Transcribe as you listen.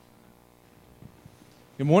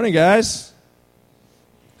Good morning, guys.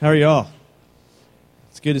 How are y'all?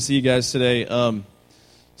 It's good to see you guys today.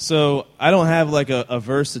 So I don't have like a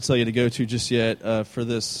verse to tell you to go to just yet for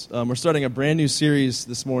this. We're starting a brand new series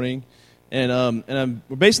this morning, and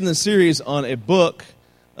we're basing this series on a book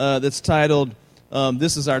that's titled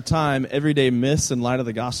 "This Is Our Time: Everyday Myths in Light of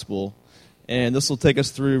the Gospel," and this will take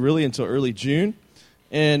us through really until early June.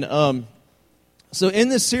 And so in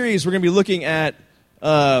this series, we're going to be looking at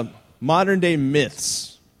modern-day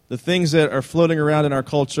myths, the things that are floating around in our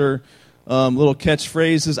culture, little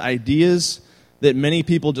catchphrases, ideas that many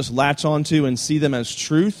people just latch onto and see them as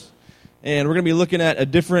truth. And we're going to be looking at a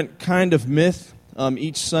different kind of myth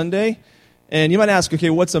each Sunday. And you might ask, okay,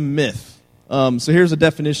 what's a myth? So here's a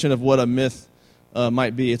definition of what a myth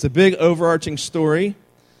might be. It's a big overarching story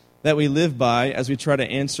that we live by as we try to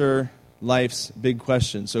answer life's big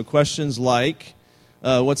questions. So questions like,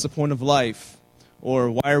 what's the point of life?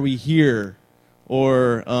 Or why are we here?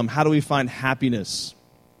 Or how do we find happiness?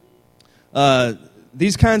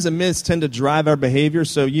 These kinds of myths tend to drive our behavior.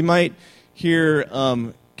 So you might hear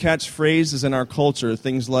catchphrases in our culture,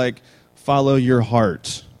 things like, follow your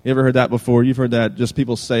heart. You ever heard that before? You've heard that, just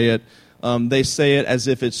people say it. They say it as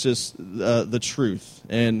if it's just the truth.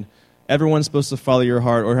 And everyone's supposed to follow your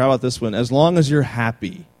heart. Or how about this one? As long as you're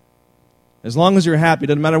happy. As long as you're happy.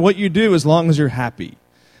 Doesn't matter what you do, as long as you're happy.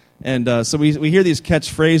 And so we hear these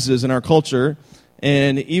catchphrases in our culture.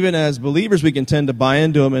 And even as believers, we can tend to buy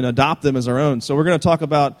into them and adopt them as our own. So we're going to talk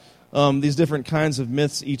about these different kinds of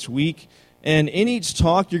myths each week. And in each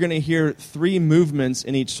talk, you're going to hear three movements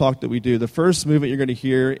in each talk that we do. The first movement you're going to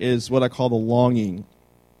hear is what I call the longing.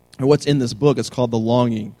 Or what's in this book, it's called the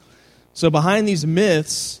longing. So behind these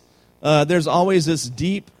myths, there's always this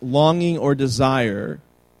deep longing or desire.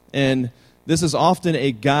 And this is often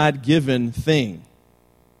a God-given thing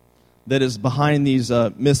that is behind these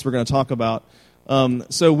myths we're going to talk about.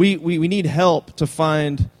 So we need help to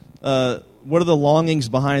find what are the longings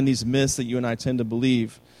behind these myths that you and I tend to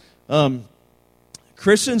believe.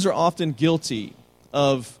 Christians are often guilty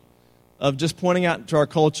of just pointing out to our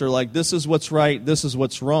culture, like, this is what's right, this is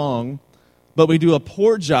what's wrong, but we do a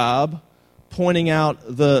poor job pointing out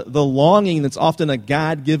the longing that's often a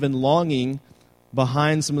God-given longing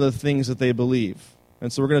behind some of the things that they believe.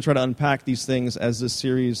 And so we're going to try to unpack these things as this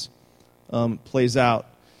series plays out.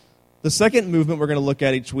 The second movement we're going to look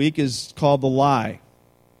at each week is called the lie.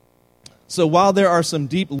 So while there are some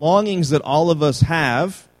deep longings that all of us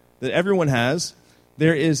have, that everyone has,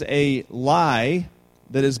 there is a lie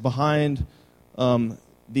that is behind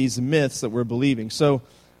these myths that we're believing. So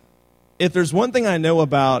if there's one thing I know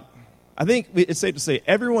about, I think it's safe to say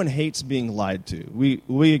everyone hates being lied to.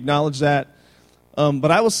 We acknowledge that. But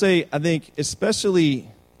I will say, I think especially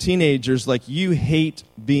teenagers, like, you hate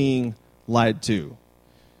being lied to.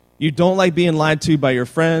 You don't like being lied to by your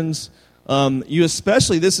friends. You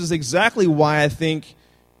especially, this is exactly why I think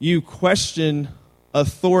you question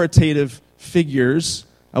authoritative figures.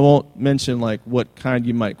 I won't mention like what kind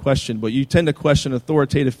you might question, but you tend to question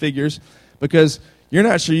authoritative figures because you're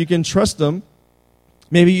not sure you can trust them.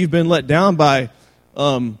 Maybe you've been let down by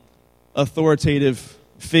authoritative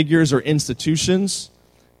figures or institutions,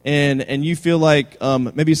 and you feel like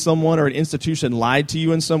maybe someone or an institution lied to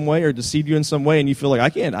you in some way or deceived you in some way, and you feel like I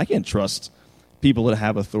can't trust people that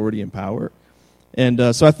have authority and power.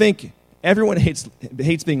 And so I think everyone hates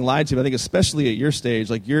being lied to. But I think especially at your stage,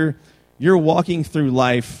 like you're walking through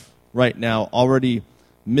life right now already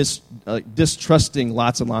distrusting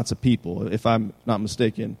lots and lots of people, if I'm not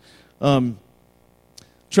mistaken.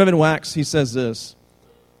 Trevin Wax, he says this: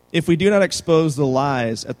 if we do not expose the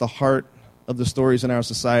lies at the heart of the stories in our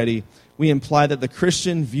society, we imply that the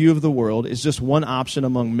Christian view of the world is just one option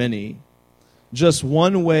among many, just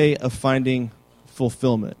one way of finding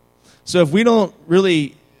fulfillment. So if we don't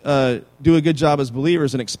really do a good job as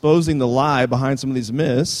believers in exposing the lie behind some of these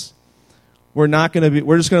myths, we're just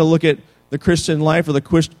going to look at the Christian life or the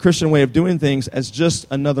Christian way of doing things as just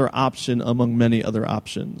another option among many other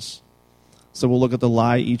options. So we'll look at the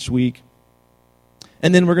lie each week.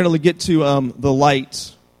 And then we're going to get to the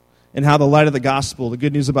light, and how the light of the gospel, the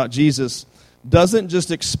good news about Jesus, doesn't just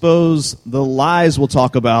expose the lies we'll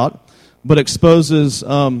talk about, but exposes...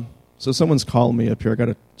 so someone's calling me up here. I got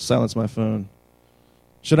to silence my phone.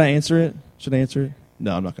 Should I answer it?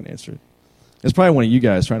 No, I'm not going to answer it. It's probably one of you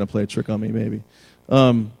guys trying to play a trick on me, maybe.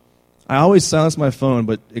 I always silence my phone,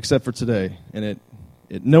 but except for today. And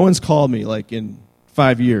no one's called me like in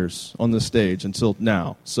 5 years on this stage until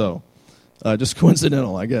now. So just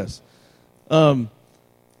coincidental, I guess.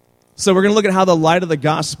 So we're going to look at how the light of the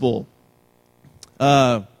gospel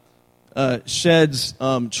sheds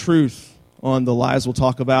truth on the lies we'll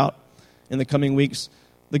talk about in the coming weeks.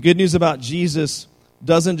 the good news about Jesus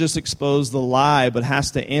doesn't just expose the lie, but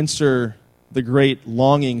has to answer the great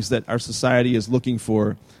longings that our society is looking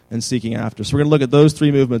for and seeking after. So we're going to look at those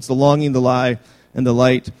three movements, the longing, the lie, and the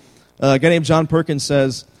light. A guy named John Perkins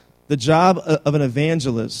says, the job of an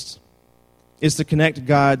evangelist is to connect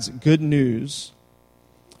God's good news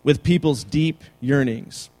with people's deep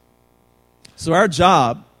yearnings. So our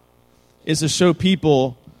job is to show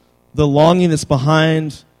people the longing that's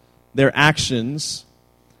behind their actions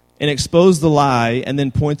and expose the lie and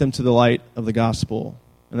then point them to the light of the gospel.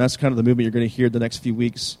 And that's kind of the movement you're going to hear the next few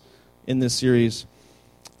weeks in this series.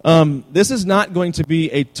 This is not going to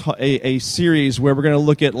be a series where we're going to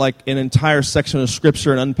look at like an entire section of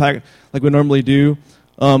Scripture and unpack like we normally do.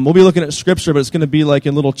 We'll be looking at Scripture, but it's going to be like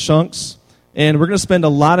in little chunks. And we're going to spend a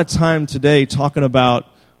lot of time today talking about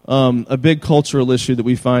a big cultural issue that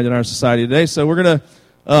we find in our society today. So we're going to,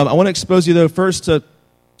 I want to expose you though first to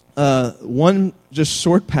one just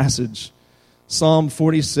short passage, Psalm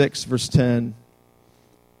 46, verse 10.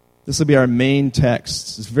 This will be our main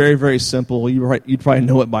text. It's very, very simple. You'd probably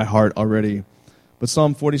know it by heart already. But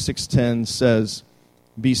Psalm 46:10 says,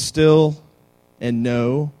 "Be still and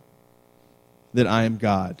know that I am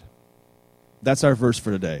God." That's our verse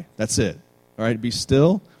for today. That's it. All right, be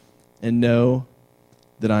still and know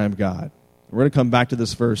that I am God. We're going to come back to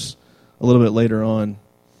this verse a little bit later on.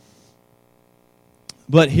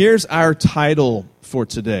 But here's our title for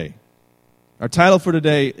today. Our title for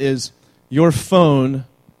today is, Your Phone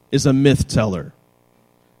is a Myth Teller.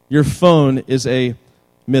 Your phone is a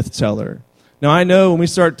myth teller. Now, I know when we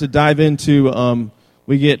start to dive into,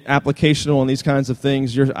 we get applicational and these kinds of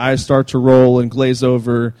things, your eyes start to roll and glaze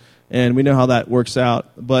over, and we know how that works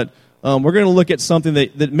out. But we're going to look at something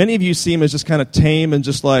that many of you seem as just kind of tame and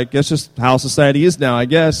just like, that's just how society is now, I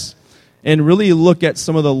guess, and really look at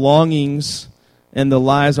some of the longings and the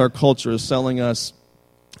lies our culture is selling us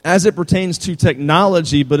as it pertains to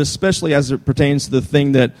technology, but especially as it pertains to the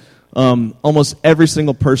thing that almost every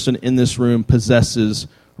single person in this room possesses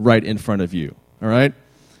right in front of you. All right?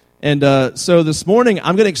 And so this morning,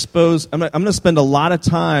 I'm going to spend a lot of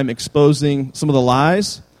time exposing some of the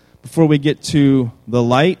lies before we get to the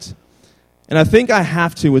light. And I think I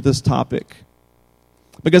have to with this topic.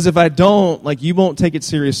 Because if I don't, like, you won't take it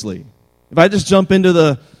seriously. If I just jump into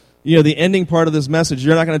the ending part of this message,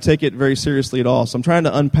 you're not going to take it very seriously at all. So I'm trying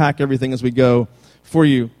to unpack everything as we go for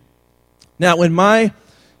you. Now, when my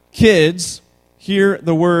kids hear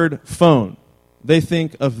the word phone, they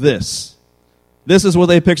think of this. This is what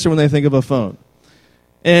they picture when they think of a phone.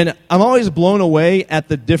 And I'm always blown away at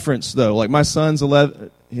the difference, though. Like, my son's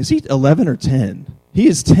 11. Is he 11 or 10? He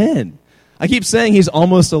is 10. I keep saying he's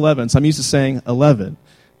almost 11, so I'm used to saying 11.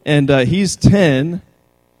 And he's 10,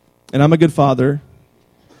 and I'm a good father.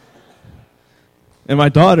 And my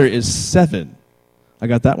daughter is 7. I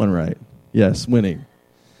got that one right. Yes, winning.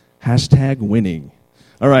 Hashtag winning.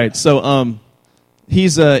 All right, so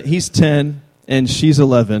he's 10 and she's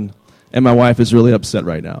 11, and my wife is really upset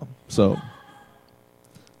right now. So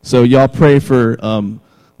y'all pray for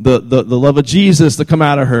the love of Jesus to come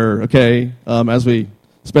out of her, okay, as we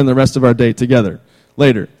spend the rest of our day together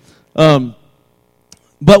later. But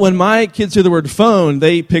when my kids hear the word phone,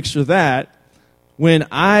 they picture that. When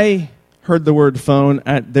I heard the word phone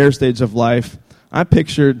at their stage of life, I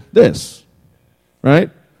pictured this,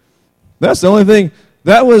 right? That's the only thing.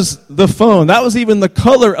 That was the phone. That was even the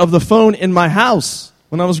color of the phone in my house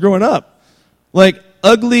when I was growing up. Like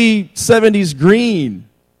ugly 70s green,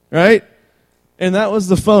 right? And that was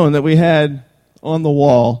the phone that we had on the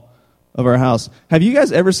wall of our house. Have you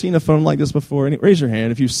guys ever seen a phone like this before? Raise your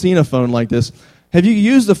hand if you've seen a phone like this. Have you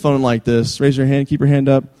used a phone like this? Raise your hand. Keep your hand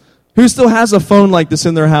up. Who still has a phone like this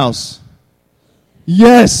in their house?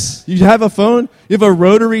 Yes. You have a phone? You have a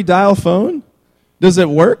rotary dial phone? Does it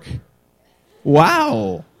work?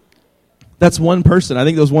 Wow. That's one person. I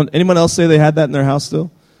think there was one. Anyone else say they had that in their house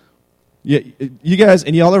still? Yeah, you guys,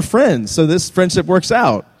 and y'all are friends, so this friendship works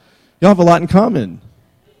out. Y'all have a lot in common.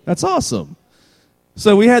 That's awesome.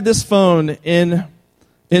 So we had this phone in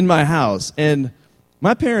my house, and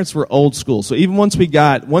my parents were old school. So even once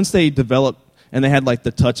they developed, and they had like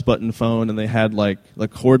the touch button phone, and they had like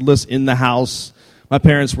cordless in the house, my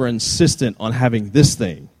parents were insistent on having this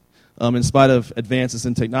thing, in spite of advances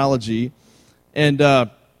in technology. And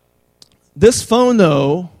this phone,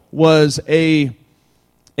 though, was a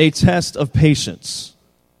test of patience,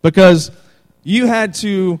 because you had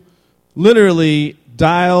to literally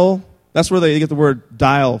dial. That's where they get the word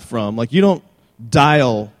dial from. Like, you don't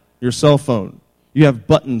dial your cell phone. You have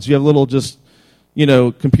buttons. You have little just,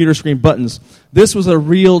 computer screen buttons. This was a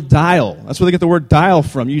real dial. That's where they get the word dial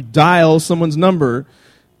from. You dial someone's number,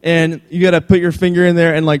 And you got to put your finger in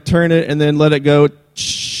there and like turn it and then let it go,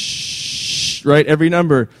 right? Every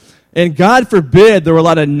number. And God forbid there were a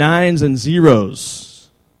lot of 9s and 0s.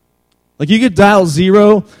 Like you could dial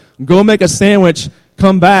 0, go make a sandwich,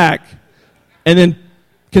 come back, and then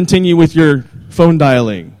continue with your phone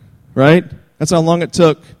dialing, right? That's how long it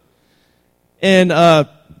took. And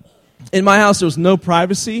in my house, there was no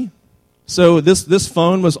privacy. So this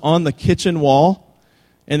phone was on the kitchen wall.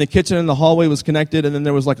 And the kitchen and the hallway was connected, and then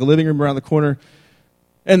there was like a living room around the corner.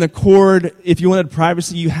 And the cord, if you wanted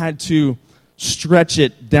privacy, you had to stretch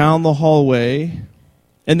it down the hallway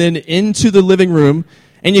and then into the living room.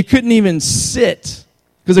 And you couldn't even sit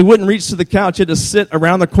because it wouldn't reach to the couch. You had to sit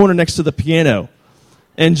around the corner next to the piano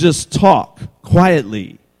and just talk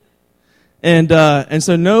quietly. And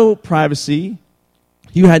so no privacy.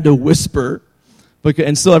 You had to whisper,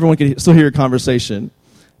 and still everyone could still hear your conversation.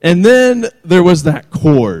 And then there was that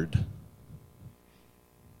cord.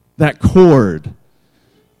 That cord.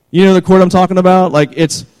 You know the cord I'm talking about? Like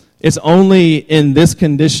it's only in this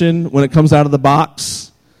condition when it comes out of the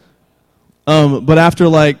box. But after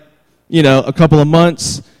like, a couple of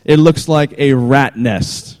months, it looks like a rat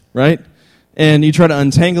nest, right? And you try to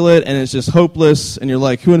untangle it, and it's just hopeless. And you're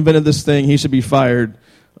like, who invented this thing? He should be fired.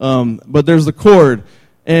 But there's the cord.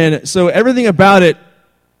 And so everything about it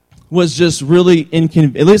was just really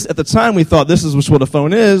inconvenient. At least at the time we thought this is what a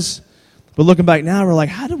phone is. But looking back now, we're like,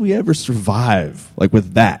 how did we ever survive like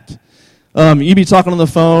with that? You'd be talking on the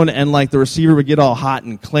phone and like the receiver would get all hot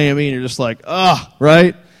and clammy and you're just like,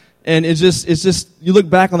 right? And it's just, you look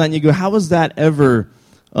back on that and you go, how was that ever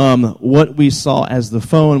what we saw as the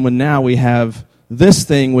phone when now we have this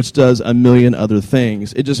thing which does a million other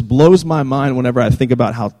things? It just blows my mind whenever I think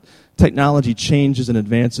about how technology changes and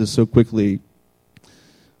advances so quickly.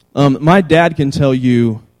 My dad can tell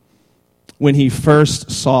you when he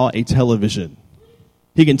first saw a television.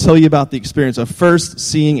 He can tell you about the experience of first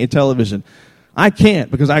seeing a television. I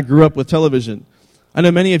can't because I grew up with television. I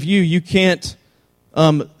know many of you can't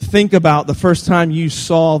think about the first time you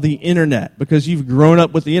saw the internet because you've grown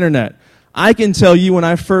up with the internet. I can tell you when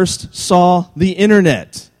I first saw the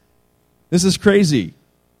internet. This is crazy.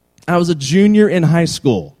 I was a junior in high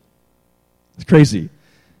school. It's crazy.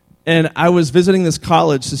 And I was visiting this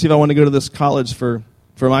college to see if I wanted to go to this college for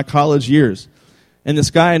my college years. And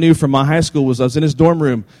this guy I knew from my high school I was in his dorm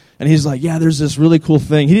room, and he's like, yeah, there's this really cool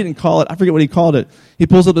thing. He didn't call it, I forget what he called it. He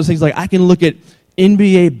pulls up this thing, he's like, I can look at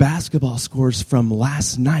NBA basketball scores from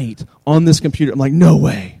last night on this computer. I'm like, no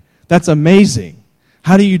way. That's amazing.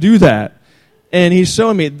 How do you do that? And he's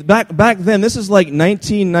showing me, back then, this is like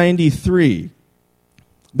 1993.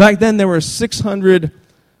 Back then, there were 600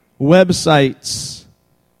 websites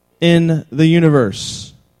in the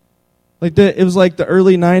universe. It was like the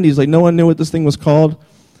early 90s. Like no one knew what this thing was called.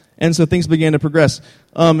 And so things began to progress.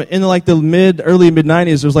 In the early mid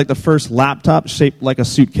 90s, there was like the first laptop shaped like a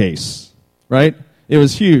suitcase, right? It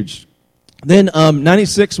was huge. Then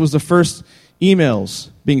 96 was the first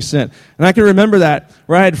emails being sent. And I can remember that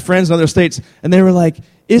where I had friends in other states and they were like,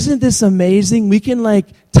 isn't this amazing? We can like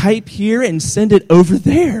type here and send it over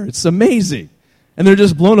there. It's amazing. And they're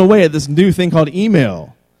just blown away at this new thing called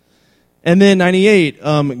email. And then 98,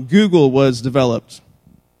 Google was developed.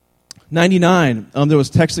 99, there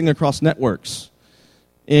was texting across networks.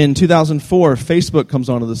 In 2004, Facebook comes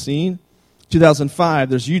onto the scene.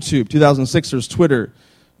 2005, there's YouTube. 2006, there's Twitter.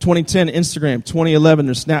 2010, Instagram. 2011,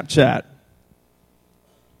 there's Snapchat.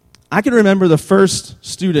 I can remember the first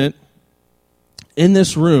student in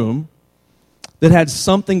this room that had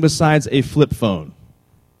something besides a flip phone.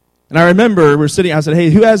 And I remember we're sitting, I said,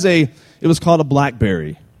 hey, who has it was called a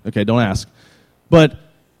BlackBerry. Okay, don't ask. But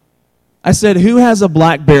I said, who has a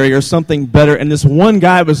BlackBerry or something better? And this one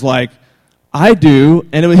guy was like, I do.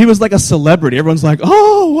 And he was like a celebrity. Everyone's like,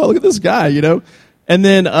 oh, well, look at this guy, And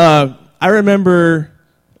then I remember,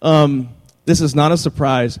 this is not a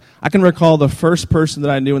surprise, I can recall the first person that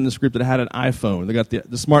I knew in this group that had an iPhone. They got the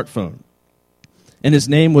smartphone. And his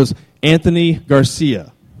name was Anthony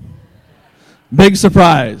Garcia. Big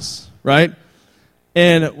surprise, right?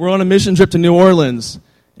 And we're on a mission trip to New Orleans.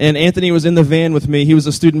 And Anthony was in the van with me. He was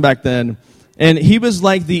a student back then. And he was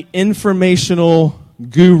like the informational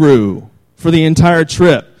guru for the entire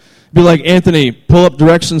trip. Be like, Anthony, pull up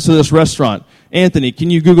directions to this restaurant. Anthony, can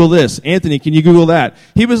you Google this? Anthony, can you Google that?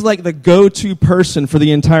 He was like the go-to person for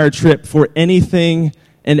the entire trip for anything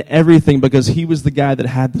and everything because he was the guy that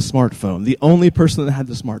had the smartphone, the only person that had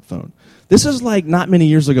the smartphone. This is like not many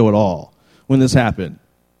years ago at all when this happened.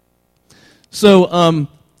 So,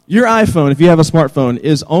 your iPhone, if you have a smartphone,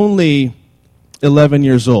 is only 11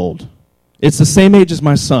 years old. It's the same age as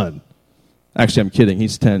my son. Actually, I'm kidding.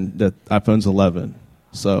 He's 10. The iPhone's 11.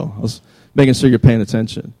 So I was making sure you're paying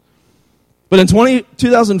attention. But in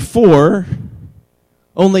 2004,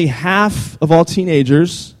 only half of all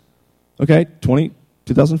teenagers,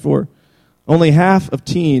 2004, only half of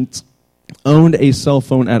teens owned a cell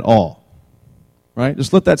phone at all. Right?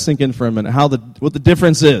 Just let that sink in for a minute, what the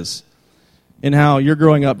difference is in how you're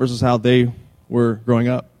growing up versus how they were growing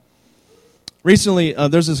up. Recently,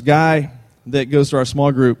 there's this guy that goes to our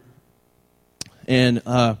small group, and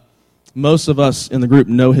most of us in the group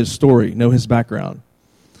know his story, know his background.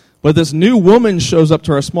 But this new woman shows up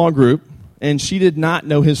to our small group, and she did not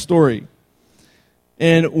know his story.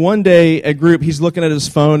 And one day at group, he's looking at his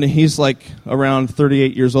phone, and he's like around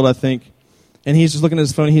 38 years old, I think. And he's just looking at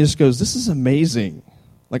his phone, and he just goes, "This is amazing.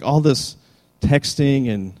 Like all this texting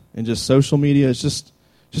and just social media, it's just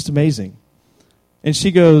amazing." And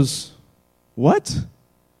she goes, "What?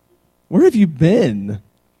 Where have you been?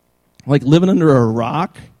 Like living under a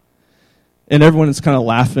rock?" And everyone is kind of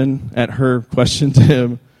laughing at her question to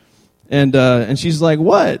him. And she's like,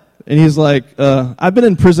 "What?" And he's like, "I've been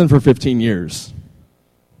in prison for 15 years.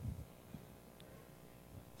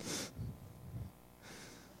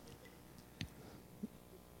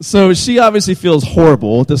 So she obviously feels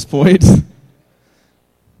horrible at this point.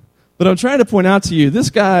 But I'm trying to point out to you, this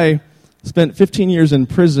guy spent 15 years in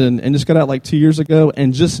prison and just got out like 2 years ago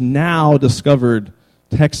and just now discovered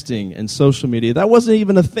texting and social media. That wasn't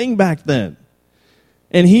even a thing back then.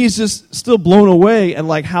 And he's just still blown away at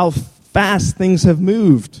like how fast things have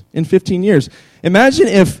moved in 15 years. Imagine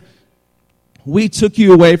if we took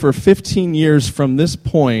you away for 15 years from this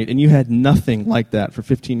point and you had nothing like that for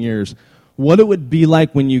 15 years. What it would be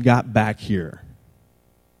like when you got back here.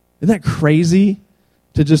 Isn't that crazy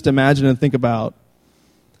to just imagine and think about?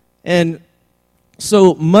 And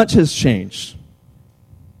so much has changed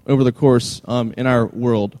over the course in our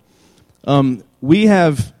world. We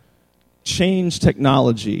have changed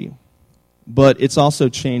technology, but it's also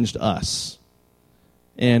changed us.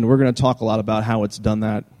 And we're going to talk a lot about how it's done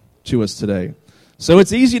that to us today. So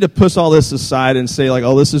it's easy to push all this aside and say, like,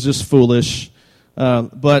 oh, this is just foolish.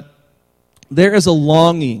 But there is a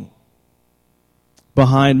longing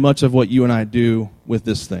behind much of what you and I do with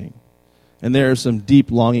this thing. And there are some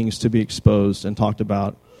deep longings to be exposed and talked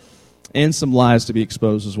about, and some lies to be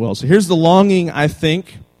exposed as well. So here's the longing, I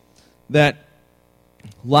think, that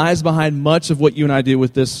lies behind much of what you and I do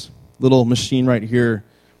with this little machine right here.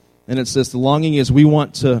 And it's this: the longing is we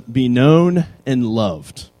want to be known and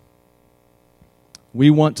loved. We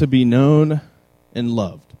want to be known and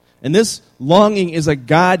loved. And this longing is a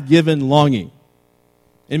God-given longing.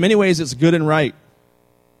 In many ways, it's good and right.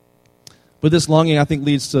 But this longing, I think,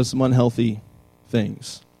 leads to some unhealthy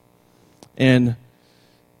things. And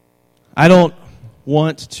I don't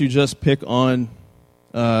want to just pick on,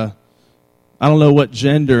 I don't know what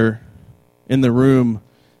gender in the room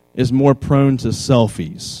is more prone to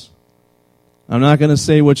selfies. I'm not going to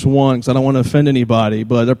say which one because I don't want to offend anybody,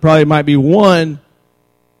 but there probably might be one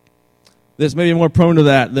that's maybe more prone to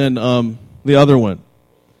that than the other one.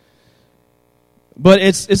 But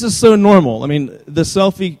it's just so normal. I mean, the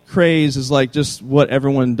selfie craze is like just what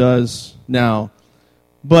everyone does now.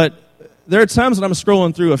 But there are times when I'm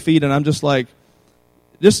scrolling through a feed and I'm just like,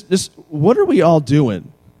 just what are we all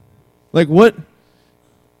doing? Like what?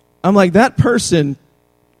 I'm like, that person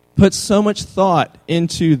put so much thought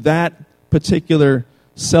into that particular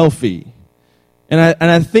selfie. And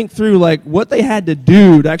I think through like what they had to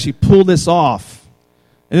do to actually pull this off.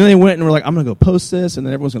 And then they went and were like, I'm going to go post this, and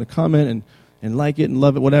then everyone's going to comment and like it and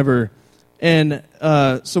love it, whatever. And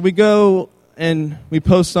so we go and we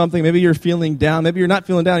post something. Maybe you're feeling down. Maybe you're not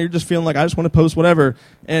feeling down. You're just feeling like, I just want to post whatever.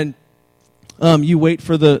 And you wait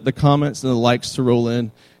for the comments and the likes to roll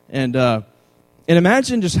in. And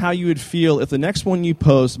imagine just how you would feel if the next one you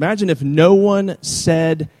post, imagine if no one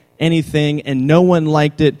said anything and no one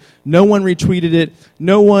liked it, no one retweeted it,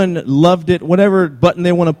 no one loved it, whatever button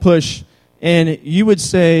they want to push, and you would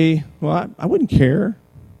say, well, I wouldn't care.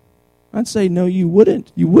 I'd say, no, you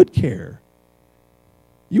wouldn't. You would care.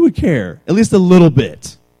 You would care, at least a little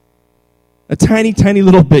bit. A tiny, tiny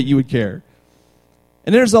little bit you would care.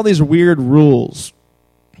 And there's all these weird rules.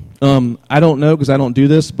 I don't know because I don't do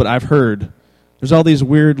this, but I've heard there's all these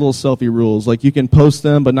weird little selfie rules. Like you can post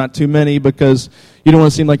them, but not too many because you don't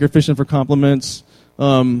want to seem like you're fishing for compliments.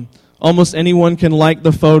 Almost anyone can like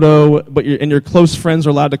the photo, but your close friends are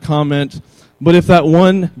allowed to comment. But if that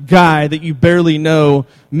one guy that you barely know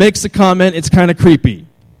makes a comment, it's kind of creepy.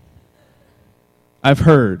 I've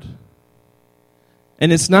heard.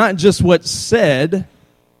 And it's not just what's said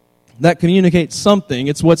that communicates something,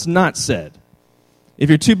 it's what's not said. If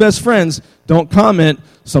your two best friends don't comment,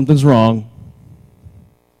 something's wrong.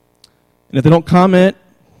 And if they don't comment,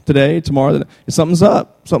 today, tomorrow, something's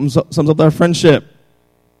up. Something's up with our friendship.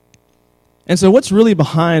 And so what's really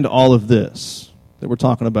behind all of this that we're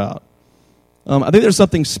talking about? I think there's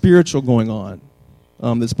something spiritual going on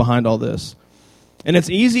that's behind all this. And it's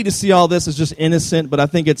easy to see all this as just innocent, but I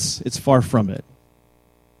think it's far from it.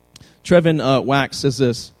 Trevin Wax says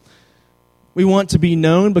this: we want to be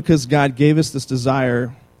known because God gave us this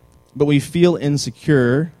desire, but we feel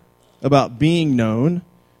insecure about being known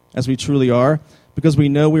as we truly are because we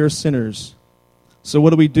know we are sinners. So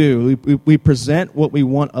what do? We present what we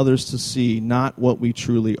want others to see, not what we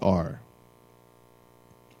truly are.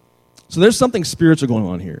 So there's something spiritual going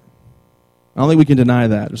on here. I don't think we can deny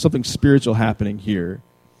that. There's something spiritual happening here.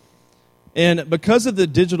 And because of the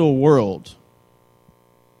digital world,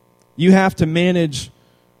 you have to manage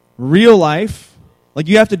real life. Like,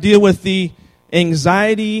 you have to deal with the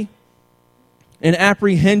anxiety and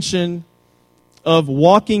apprehension of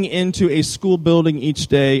walking into a school building each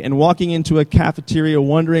day and walking into a cafeteria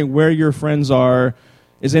wondering where your friends are.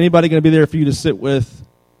 Is anybody going to be there for you to sit with?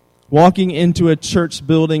 Walking into a church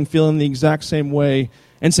building feeling the exact same way.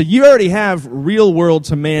 And so you already have real world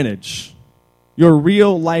to manage, your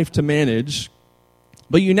real life to manage,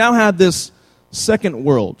 but you now have this second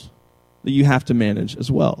world that you have to manage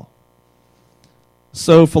as well.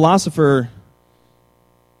 So philosopher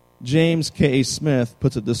James K. Smith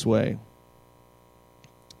puts it this way: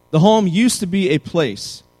 the home used to be a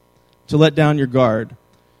place to let down your guard,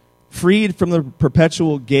 freed from the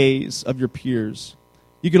perpetual gaze of your peers.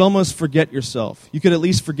 You could almost forget yourself. You could at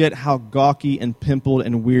least forget how gawky and pimpled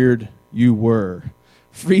and weird you were,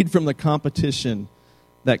 freed from the competition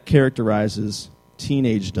that characterizes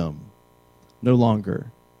teenagedom. No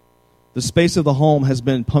longer. The space of the home has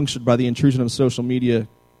been punctured by the intrusion of social media,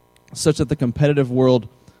 such that the competitive world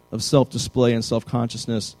of self-display and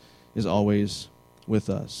self-consciousness is always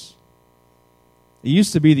with us. It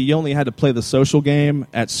used to be that you only had to play the social game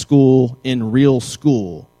at school in real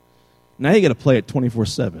school. Now you got to play it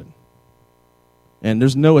 24/7. And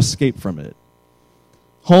there's no escape from it.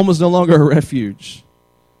 Home is no longer a refuge.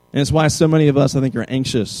 And it's why so many of us, I think, are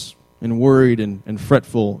anxious and worried and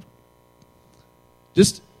fretful.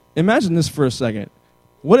 Just imagine this for a second.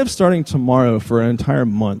 What if starting tomorrow for an entire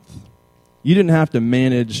month, you didn't have to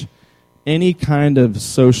manage any kind of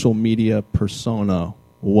social media persona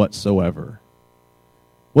whatsoever?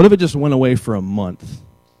 What if it just went away for a month?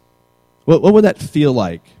 What would that feel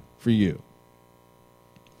like for you?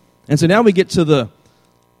 And so now we get to the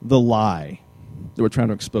lie that we're trying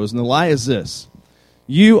to expose. And the lie is this: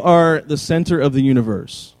 you are the center of the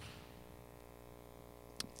universe.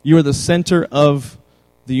 You are the center of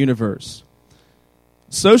the universe.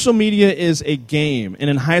 Social media is a game, and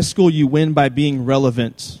in high school you win by being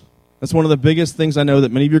relevant. That's one of the biggest things I know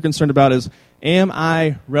that many of you are concerned about is, am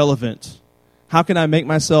I relevant? How can I make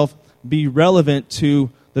myself be relevant to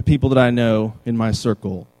the people that I know in my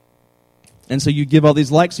circle? And so you give all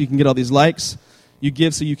these likes so you can get all these likes. You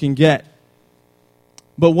give so you can get.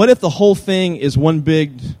 But what if the whole thing is one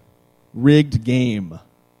big rigged game?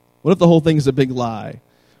 What if the whole thing is a big lie?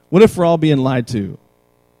 What if we're all being lied to?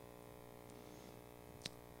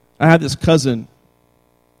 I have this cousin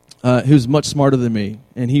who's much smarter than me,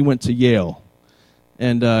 and he went to Yale.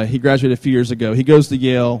 And he graduated a few years ago. He goes to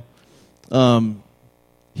Yale.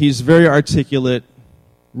 He's very articulate,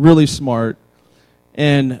 really smart.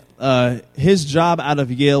 And his job out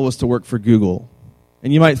of Yale was to work for Google.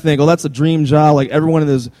 And you might think, well, that's a dream job. Like, everyone in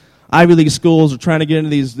those Ivy League schools are trying to get into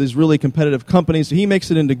these really competitive companies. So he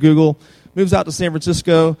makes it into Google, moves out to San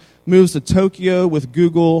Francisco, moves to Tokyo with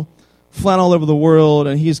Google, flying all over the world.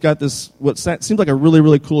 And he's got this, what seems like a really,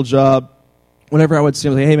 really cool job. Whenever I would see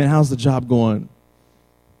him, I was like, hey, man, how's the job going?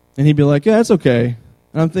 And he'd be like, yeah, it's okay.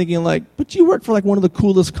 And I'm thinking, like, but you work for, like, one of the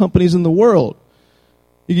coolest companies in the world.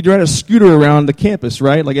 You could ride a scooter around the campus,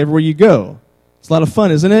 right? Like, everywhere you go. It's a lot of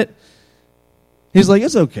fun, isn't it? He's like,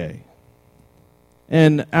 it's okay.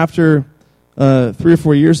 And after 3 or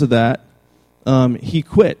 4 years of that, he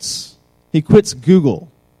quits. He quits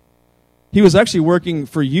Google. He was actually working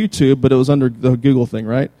for YouTube, but it was under the Google thing,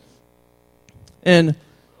 right? And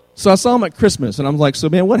so I saw him at Christmas, and I'm like, so,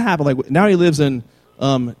 man, what happened? Like, now he lives in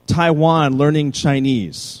Taiwan learning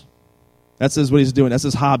Chinese. That's what he's doing. That's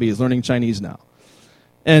his hobby, is learning Chinese now.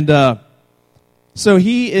 And so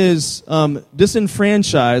he is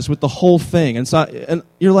disenfranchised with the whole thing. And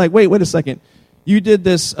you're like, wait a second. You did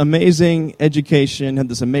this amazing education, had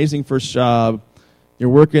this amazing first job. You're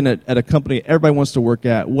working at a company everybody wants to work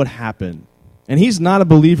at. What happened? And he's not a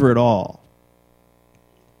believer at all.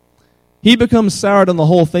 He becomes soured on the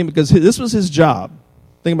whole thing because this was his job.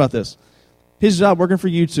 Think about this. His job working for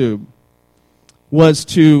YouTube was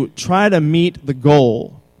to try to meet the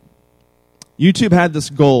goal YouTube had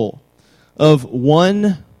this goal of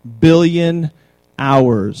 1 billion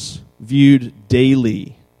hours viewed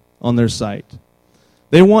daily on their site.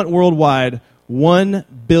 They want worldwide 1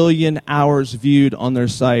 billion hours viewed on their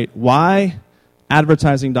site. Why?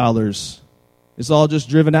 Advertising dollars. It's all just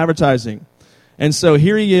driven advertising. And so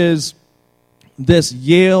here he is, this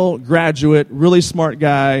Yale graduate, really smart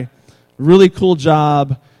guy, really cool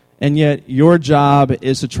job, and yet your job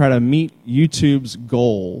is to try to meet YouTube's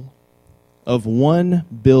goal of 1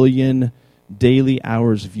 billion daily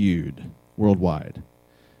hours viewed worldwide.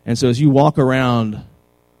 And so as you walk around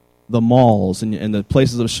the malls and the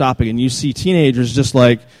places of shopping and you see teenagers just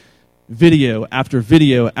like video after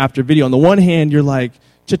video after video. On the one hand, you're like,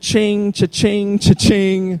 cha-ching, cha-ching,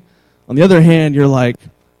 cha-ching. On the other hand, you're like,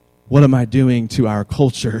 what am I doing to our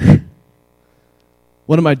culture?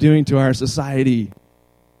 What am I doing to our society?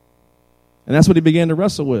 And that's what he began to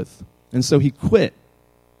wrestle with. And so he quit.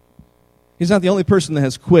 He's not the only person that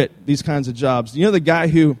has quit these kinds of jobs. You know the guy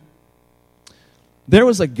who, there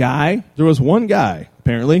was one guy,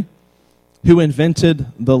 apparently, who invented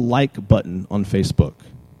the like button on Facebook.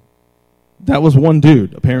 That was one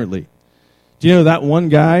dude, apparently. Do you know that one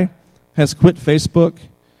guy has quit Facebook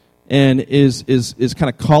and is kind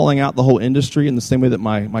of calling out the whole industry in the same way that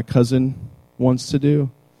my cousin wants to do?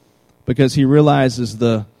 Because he realizes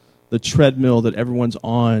the treadmill that everyone's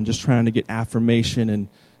on, just trying to get affirmation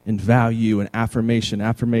and value and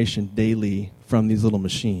affirmation daily from these little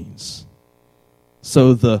machines.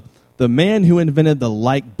 So the man who invented the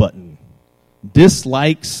like button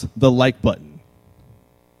dislikes the like button.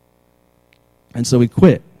 And so he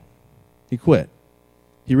quit. He quit.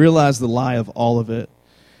 He realized the lie of all of it.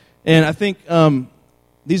 And I think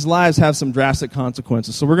these lies have some drastic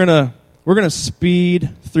consequences. So we're gonna speed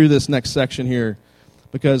through this next section here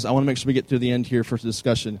because I want to make sure we get to the end here for the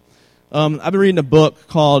discussion. I've been reading a book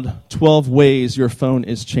called 12 Ways Your Phone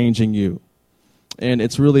is Changing You. And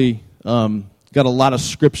it's really got a lot of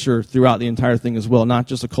scripture throughout the entire thing as well. Not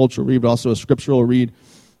just a cultural read, but also a scriptural read.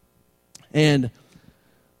 And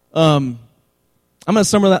I'm going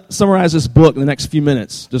to summarize this book in the next few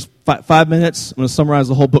minutes. Just 5 minutes. I'm going to summarize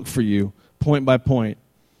the whole book for you, point by point.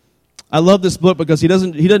 I love this book because he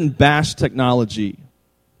doesn't bash technology.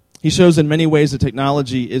 He shows in many ways that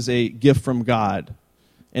technology is a gift from God,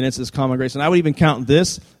 and it's His common grace. And I would even count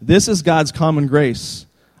this. This is God's common grace.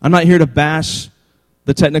 I'm not here to bash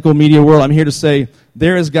the technical media world. I'm here to say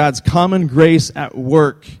there is God's common grace at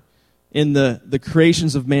work in the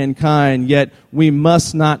creations of mankind, yet we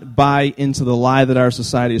must not buy into the lie that our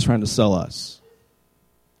society is trying to sell us.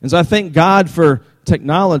 And so I thank God for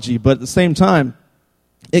technology, but at the same time,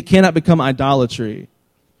 it cannot become idolatry.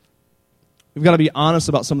 We've got to be honest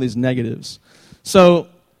about some of these negatives. So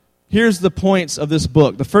here's the points of this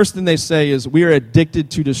book. The first thing they say is we are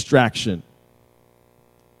addicted to distraction.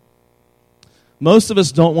 Most of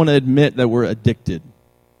us don't want to admit that we're addicted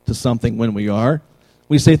to something when we are.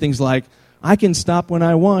 We say things like, I can stop when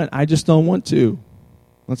I want, I just don't want to.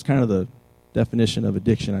 That's kind of the definition of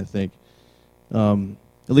addiction, I think.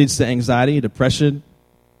 It leads to anxiety, depression,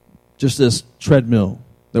 just this treadmill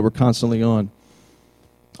that we're constantly on.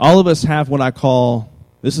 All of us have what I call,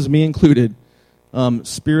 this is me included,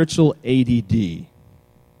 spiritual ADD.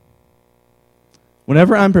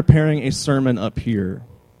 Whenever I'm preparing a sermon up here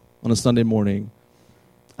on a Sunday morning,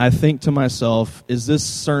 I think to myself, is this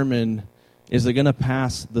sermon, is it going to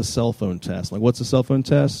pass the cell phone test? Like, what's a cell phone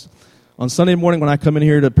test? On Sunday morning when I come in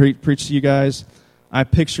here to preach to you guys, I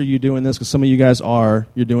picture you doing this, because some of you guys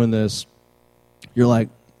you're doing this. You're like,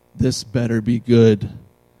 this better be good,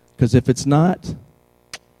 because if it's not,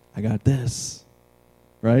 I got this,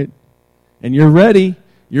 right? And you're ready.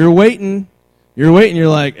 You're waiting. You're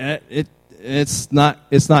like, it's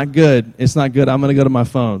not good. It's not good. I'm going to go to my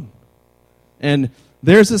phone. And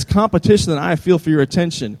there's this competition that I feel for your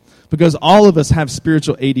attention, because all of us have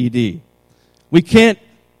spiritual ADD. We can't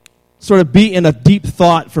sort of be in a deep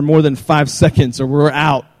thought for more than 5 seconds, or we're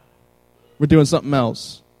out. We're doing something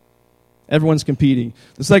else. Everyone's competing.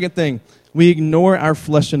 The second thing, we ignore our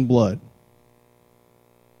flesh and blood.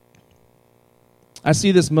 I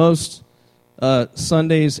see this most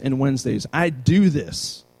Sundays and Wednesdays. I do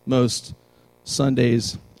this most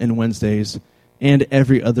Sundays and Wednesdays and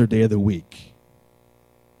every other day of the week.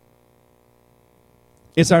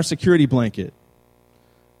 It's our security blanket.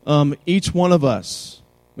 Each one of us,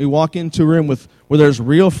 we walk into a room where there's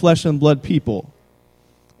real flesh and blood people.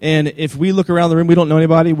 And if we look around the room, we don't know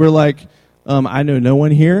anybody, we're like, I know no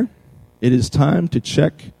one here. It is time to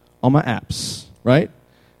check all my apps, right?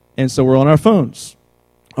 And so we're on our phones,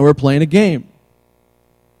 or we're playing a game.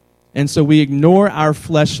 And so we ignore our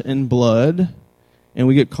flesh and blood, and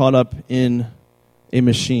we get caught up in a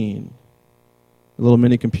machine, a little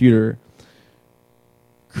mini computer.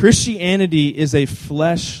 Christianity is a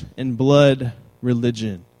flesh and blood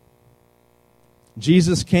religion.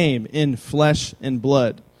 Jesus came in flesh and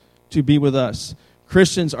blood to be with us.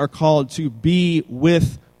 Christians are called to be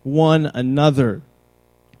with one another,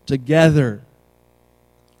 together,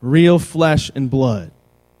 real flesh and blood.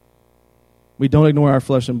 We don't ignore our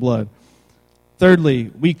flesh and blood.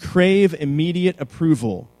 Thirdly, we crave immediate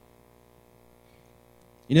approval.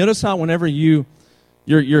 You notice how whenever you're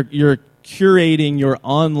curating your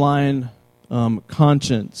online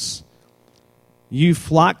conscience, you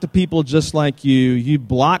flock to people just like you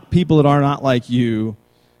block people that are not like you,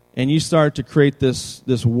 and you start to create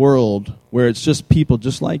this world where it's just people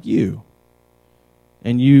just like you.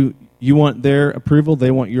 And you want their approval,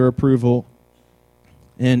 they want your approval.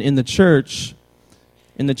 And in the church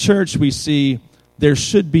we see there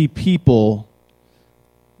should be people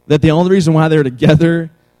that the only reason why they're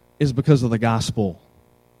together is because of the gospel.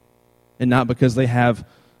 And not because they have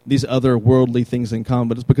these other worldly things in common,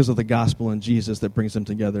 but it's because of the gospel and Jesus that brings them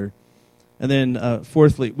together. And then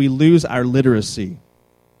fourthly, we lose our literacy.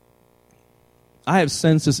 I have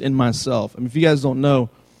sensed this in myself. I mean, if you guys don't know,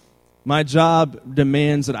 my job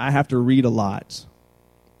demands that I have to read a lot.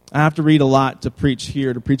 I have to read a lot to preach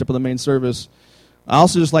here, to preach up on the main service. I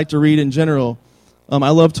also just like to read in general. I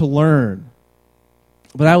love to learn.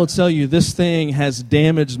 But I will tell you, this thing has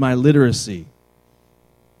damaged my literacy.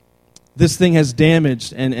 This thing has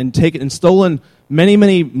damaged and taken and stolen many,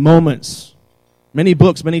 many moments, many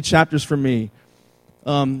books, many chapters from me.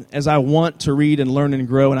 As I want to read and learn and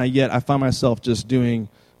grow, and yet I find myself just doing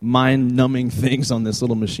mind-numbing things on this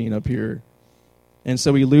little machine up here. And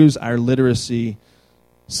so we lose our literacy.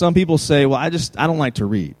 Some people say, well, I don't like to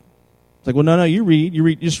read. It's like, well, no, you read,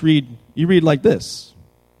 you read like this,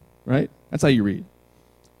 right? That's how you read.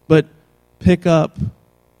 But pick up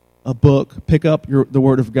a book, pick up the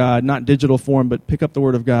Word of God, not digital form, but pick up the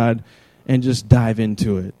Word of God and just dive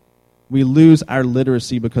into it. We lose our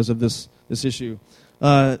literacy because of this issue.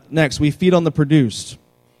 Next, we feed on the produced.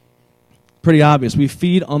 Pretty obvious. We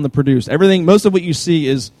feed on the produced. Everything, most of what you see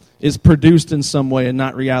is produced in some way and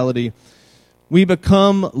not reality. We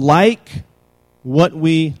become like what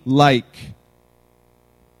we like.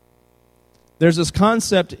 There's this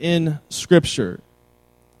concept in Scripture.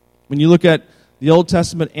 When you look at the Old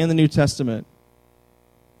Testament and the New Testament,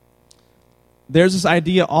 there's this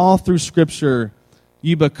idea all through Scripture,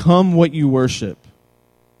 you become what you worship.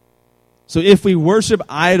 So if we worship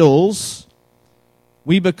idols,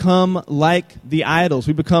 we become like the idols.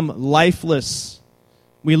 We become lifeless.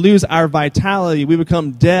 We lose our vitality. We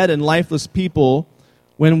become dead and lifeless people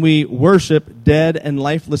when we worship dead and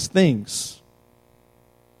lifeless things.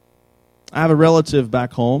 I have a relative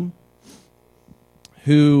back home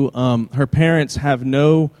who her parents have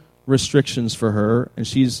no restrictions for her, and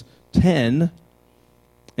she's 10,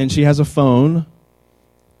 and she has a phone,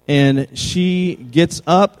 and she gets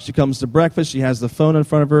up, she comes to breakfast, she has the phone in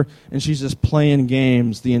front of her, and she's just playing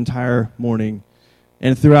games the entire morning,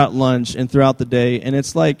 and throughout lunch, and throughout the day, and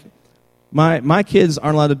it's like, my kids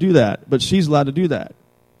aren't allowed to do that, but she's allowed to do that.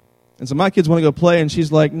 And so my kids want to go play, and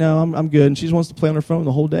she's like, no, I'm good, and she wants to play on her phone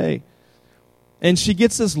the whole day. And she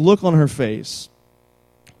gets this look on her face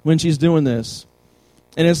when she's doing this.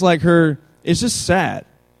 And it's like it's just sad.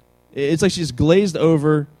 It's like she's glazed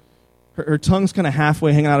over. Her tongue's kind of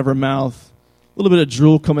halfway hanging out of her mouth. A little bit of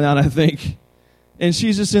drool coming out, I think. And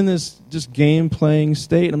she's just in this just game-playing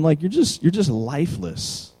state. And I'm like, you're just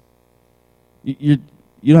lifeless. You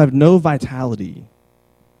don't have no vitality.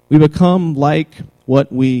 We become like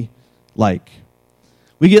what we like.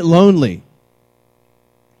 We get lonely.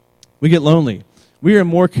 We are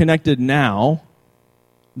more connected now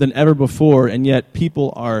than ever before, and yet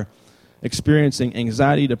people are experiencing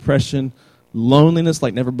anxiety, depression, loneliness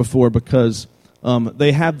like never before because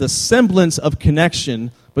they have the semblance of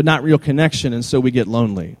connection, but not real connection, and so we get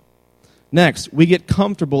lonely. Next, we get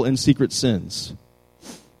comfortable in secret sins.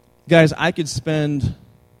 Guys, I could spend,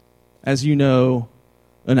 as you know,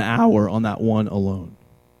 an hour on that one alone.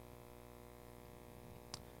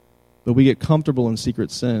 But we get comfortable in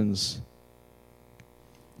secret sins.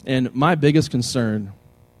 And my biggest concern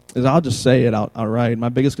is, I'll just say it outright, my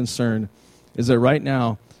biggest concern is that right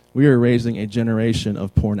now we are raising a generation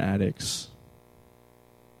of porn addicts.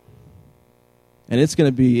 And it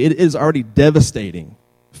is already devastating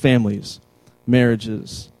families,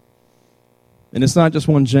 marriages. And it's not just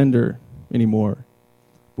one gender anymore.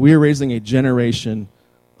 We are raising a generation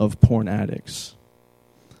of porn addicts.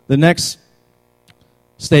 The next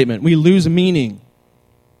statement, we lose meaning.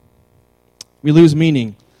 We lose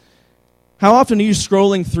meaning. How often are you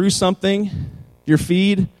scrolling through something, your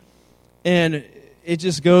feed, and it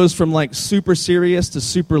just goes from like super serious to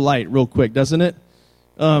super light real quick, doesn't it?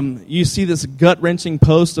 You see this gut-wrenching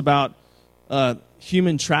post about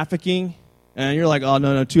human trafficking, and you're like, oh,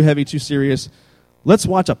 no, too heavy, too serious. Let's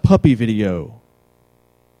watch a puppy video.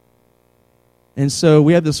 And so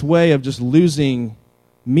we have this way of just losing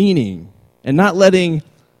meaning and not letting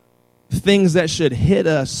things that should hit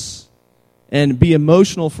us and be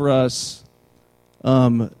emotional for us,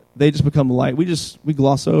 they just become light. We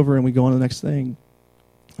gloss over and we go on to the next thing.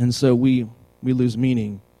 And so we lose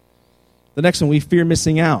meaning. The next one, we fear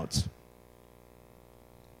missing out.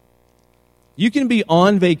 You can be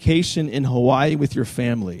on vacation in Hawaii with your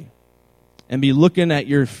family and be looking at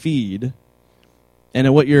your feed and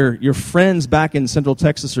at what your friends back in Central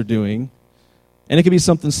Texas are doing, and it could be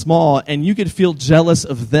something small, and you could feel jealous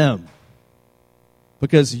of them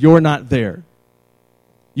because you're not there.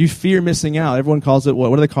 You fear missing out. Everyone calls it what?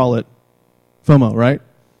 What do they call it? FOMO, right?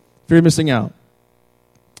 Fear of missing out.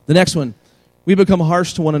 The next one, we become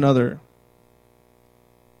harsh to one another.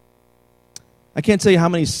 I can't tell you how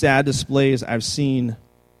many sad displays I've seen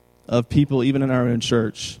of people, even in our own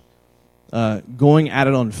church, going at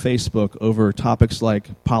it on Facebook over topics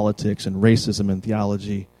like politics and racism and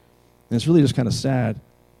theology. And it's really just kind of sad.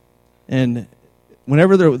 And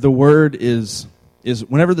whenever the word is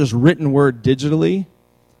whenever there's written word digitally,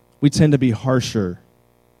 we tend to be harsher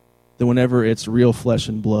than whenever it's real flesh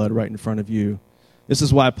and blood right in front of you. This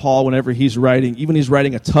is why Paul, whenever he's writing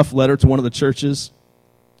a tough letter to one of the churches,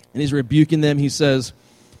 and he's rebuking them, he says,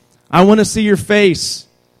 I want to see your face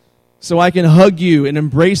so I can hug you and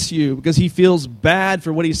embrace you, because he feels bad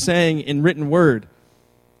for what he's saying in written word.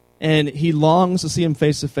 And he longs to see them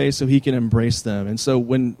face to face so he can embrace them. And so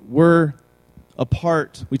when we're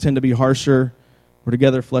apart, we tend to be harsher. We're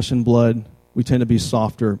together, flesh and blood. We tend to be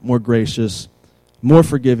softer, more gracious, more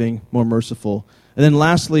forgiving, more merciful. And then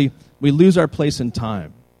lastly, we lose our place in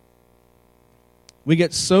time. We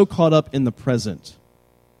get so caught up in the present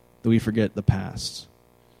that we forget the past.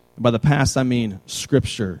 And by the past, I mean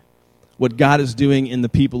Scripture, what God is doing in the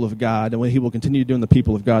people of God and what he will continue to do in the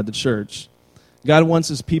people of God, the church. God wants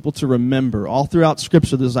his people to remember. All throughout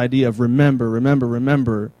Scripture, this idea of remember, remember,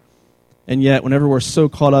 remember. And yet, whenever we're so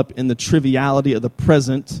caught up in the triviality of the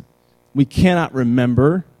present, we cannot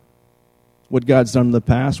remember what God's done in the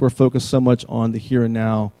past. We're focused so much on the here and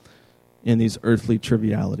now in these earthly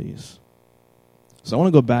trivialities. So I want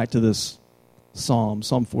to go back to this Psalm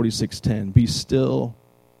 46:10. Be still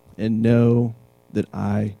and know that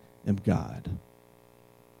I am God.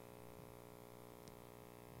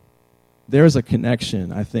 There is a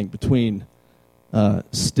connection, I think, between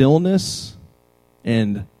stillness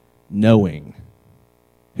and knowing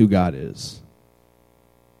who God is.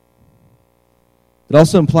 It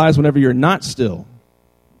also implies whenever you're not still,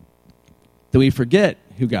 that we forget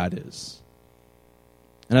who God is.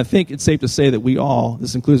 And I think it's safe to say that we all,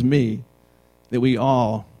 this includes me, that we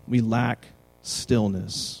lack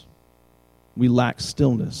stillness. We lack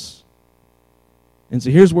stillness. And so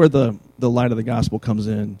here's where the light of the gospel comes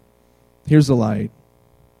in. Here's the light.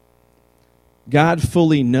 God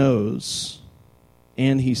fully knows,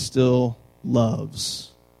 and he still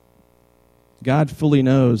loves. God fully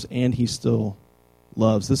knows, and he still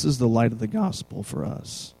loves. This is the light of the gospel for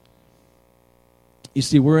us. You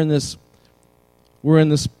see, we're in this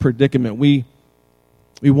predicament. We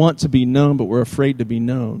want to be known, but we're afraid to be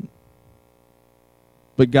known.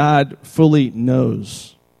 But God fully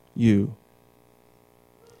knows you.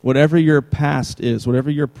 Whatever your past is, whatever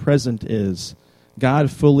your present is, God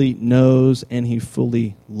fully knows and he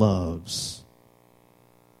fully loves.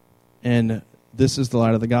 And this is the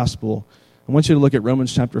light of the gospel. I want you to look at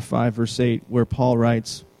Romans chapter 5, verse 8, where Paul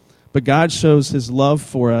writes, but God shows his love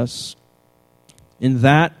for us in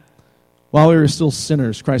that while we were still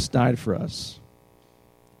sinners, Christ died for us.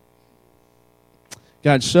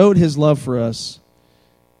 God showed his love for us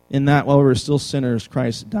in that while we were still sinners,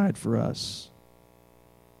 Christ died for us.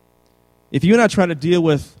 If you and I try to deal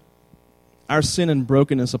with our sin and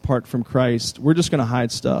brokenness apart from Christ, we're just going to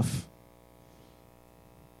hide stuff.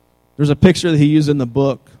 There's a picture that he used in the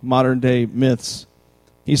book, Modern Day Myths.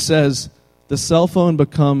 He says, the cell phone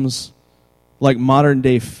becomes like modern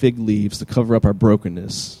day fig leaves to cover up our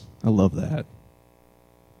brokenness. I love that.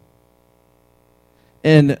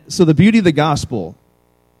 And so the beauty of the gospel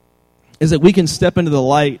is that we can step into the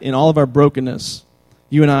light in all of our brokenness,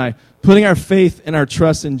 you and I, putting our faith and our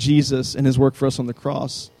trust in Jesus and his work for us on the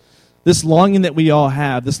cross. This longing that we all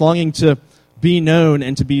have, this longing to be known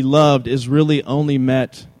and to be loved, is really only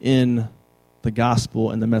met in the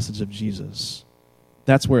gospel and the message of Jesus.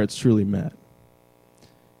 That's where it's truly met.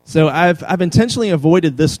 So I've intentionally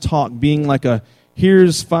avoided this talk being like a,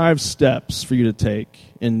 here's 5 steps for you to take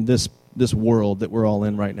in this world that we're all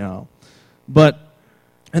in right now. And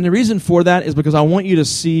the reason for that is because I want you to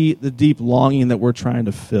see the deep longing that we're trying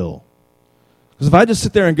to fill. Because if I just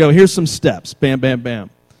sit there and go, here's some steps, bam, bam, bam,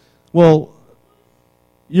 well,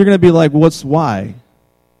 you're going to be like, why?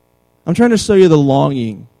 I'm trying to show you the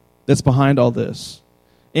longing that's behind all this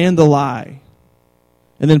and the lie,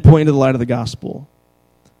 and then point to the light of the gospel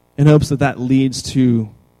in hopes that leads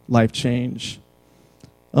to life change.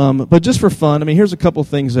 But just for fun, here's a couple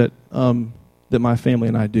things that my family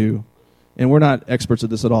and I do. And we're not experts at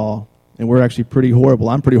this at all. And we're actually pretty horrible.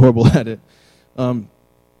 I'm pretty horrible at it. But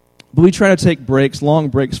we try to take breaks, long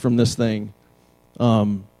breaks from this thing,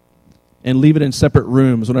 and leave it in separate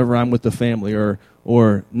rooms whenever I'm with the family,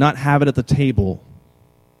 or not have it at the table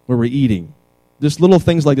where we're eating. Just little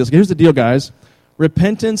things like this. Here's the deal, guys.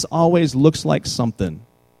 Repentance always looks like something.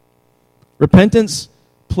 Repentance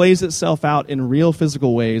plays itself out in real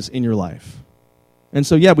physical ways in your life. And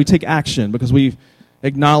so, yeah, we take action because we've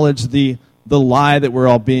acknowledged the lie that we're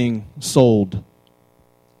all being sold. And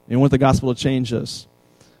we want the gospel to change us.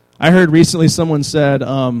 I heard recently someone said,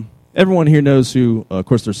 everyone here knows who, of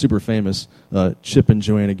course they're super famous, Chip and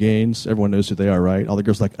Joanna Gaines. Everyone knows who they are, right? All the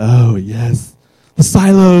girls are like, oh, yes. The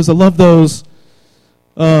silos, I love those.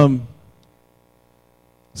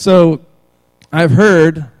 So I've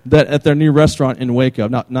heard that at their new restaurant in Waco,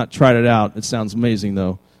 I've not tried it out. It sounds amazing,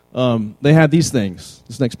 though. They have these things.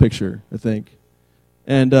 This next picture, I think.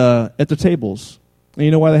 And at the tables. And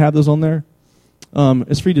you know why they have those on there?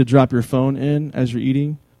 It's for you to drop your phone in as you're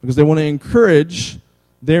eating, because they want to encourage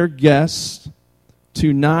their guests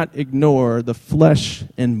to not ignore the flesh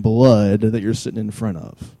and blood that you're sitting in front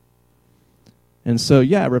of. And so,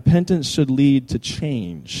 yeah, repentance should lead to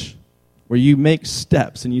change, where you make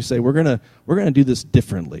steps and you say, we're gonna do this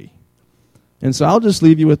differently. And so I'll just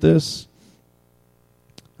leave you with this.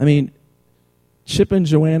 Chip and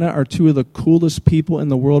Joanna are 2 of the coolest people in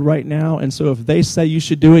the world right now, and so if they say you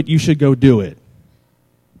should do it, you should go do it.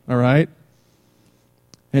 All right?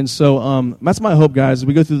 And so that's my hope, guys, as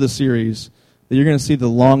we go through this series, that you're going to see the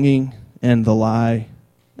longing and the lie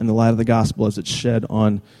and the light of the gospel as it's shed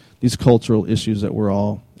on these cultural issues that we're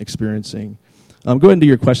all experiencing. Go ahead and do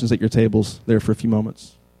your questions at your tables there for a few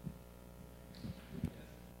moments.